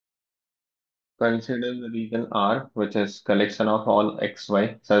Consider the region R, which is collection of all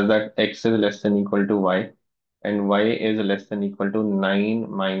xy, such that x is less than equal to y, and y is less than equal to 9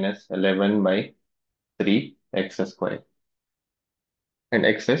 minus 11 by 3 x square, and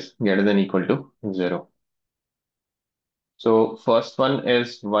x is greater than equal to 0. So first one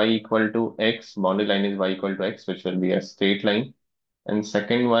is y equal to x, boundary line is y equal to x, which will be a straight line. And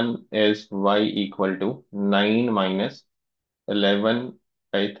second one is y equal to 9 minus 11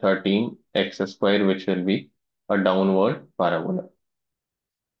 by 13 x square, which will be a downward parabola.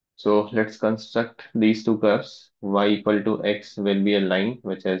 So let's construct these two curves. Y equal to x will be a line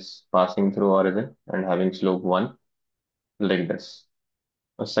which is passing through origin and having slope 1 like this.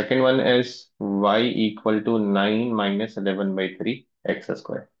 The second one is y equal to 9 minus 11 by 3 x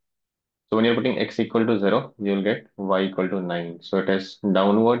square. So when you're putting x equal to 0, you'll get y equal to 9. So it is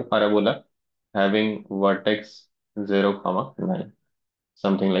downward parabola having vertex 0, comma 9.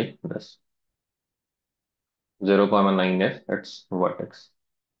 Something like this. 0, comma 9 is its vertex.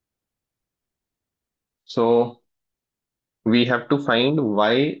 So we have to find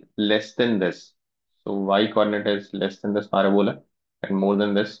y less than this. So y coordinate is less than this parabola and more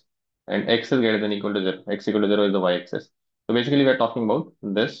than this. And x is greater than equal to 0. X equal to 0 is the y-axis. So basically we're talking about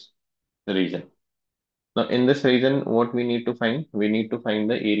this region. Now in this region, what we need to find? We need to find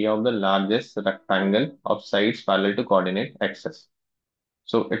the area of the largest rectangle of sides parallel to coordinate axis.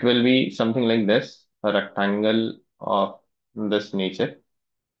 So it will be something like this, a rectangle of this nature,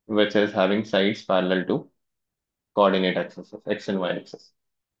 which is having sides parallel to coordinate axes, x and y axis.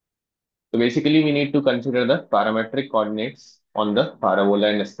 So basically, we need to consider the parametric coordinates on the parabola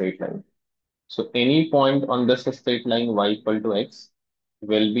and a straight line. So any point on this straight line y equal to x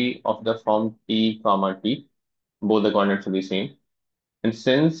will be of the form t comma t. Both the coordinates will be same. And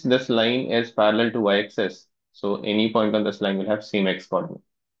since this line is parallel to y-axis, so any point on this line will have same x coordinate.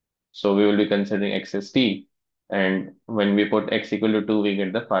 So we will be considering x as t. And when we put x equal to 2, we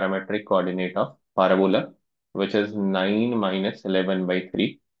get the parametric coordinate of parabola, which is 9 minus 11 by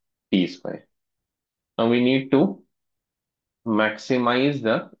 3 t square. Now we need to maximize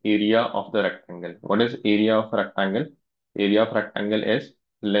the area of the rectangle. What is area of rectangle? Area of rectangle is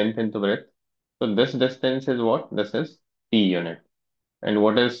length into breadth. So this distance is what? This is t unit. And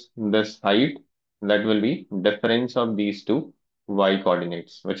what is this height? That will be difference of these two y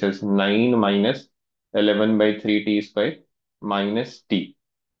coordinates, which is 9 minus 11 by 3 t square minus t.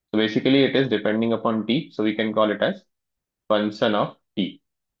 So basically it is depending upon t. So we can call it as function of t.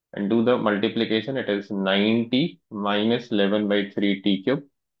 And do the multiplication, it is 9t minus 11 by 3 t cube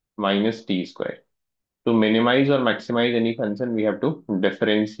minus t square. To minimize or maximize any function, we have to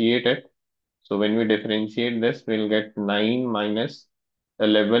differentiate it. So when we differentiate this, we'll get 9 minus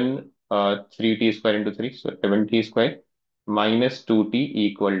 11, 3t square into 3, so 11t square minus 2t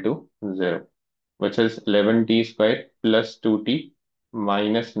equal to 0, which is 11t square plus 2t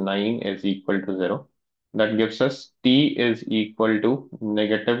minus 9 is equal to 0. That gives us t is equal to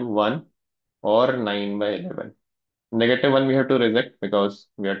negative 1 or 9 by 11. Negative 1 we have to reject because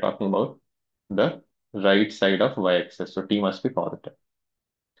we are talking about the right side of y-axis, so t must be positive.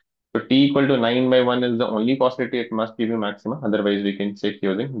 So t equal to 9 by 1 is the only possibility it must give you maxima. Otherwise, we can check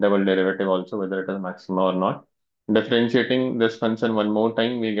using double derivative also whether it is maxima or not. Differentiating this function one more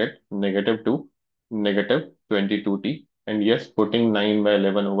time, we get negative 2, negative 22t. And yes, putting 9 by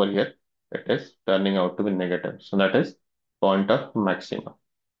 11 over here, it is turning out to be negative. So that is point of maxima.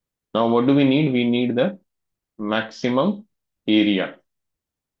 Now, what do we need? We need the maximum area,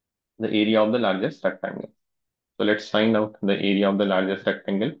 the area of the largest rectangle. So let's find out the area of the largest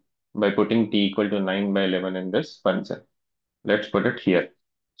rectangle by putting t equal to 9 by 11 in this function. Let's put it here.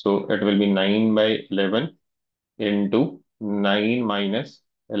 So it will be 9 by 11 into 9 minus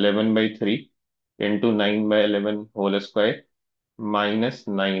 11 by 3 into 9 by 11 whole square minus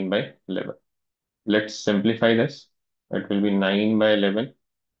 9 by 11. Let's simplify this. It will be 9 by 11.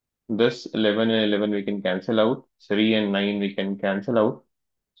 This 11 and 11 we can cancel out. 3 and 9 we can cancel out.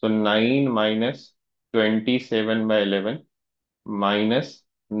 So 9 minus 27 by 11 minus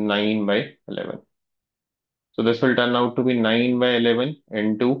 9 by 11. So this will turn out to be 9 by 11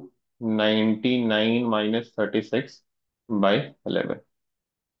 into 99 minus 36 by 11.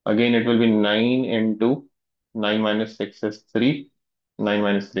 Again, it will be 9 into 9 minus 6 is 3. 9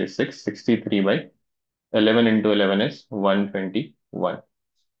 minus 3 is 6. 63 by 11 into 11 is 121.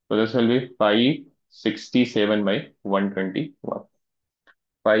 So this will be 567 by 121.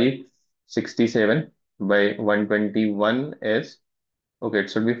 567 by 121 is, okay, it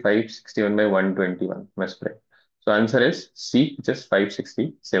should be 561 by 121. Misprint. So answer is C, just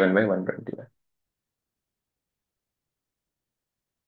 567 by 121.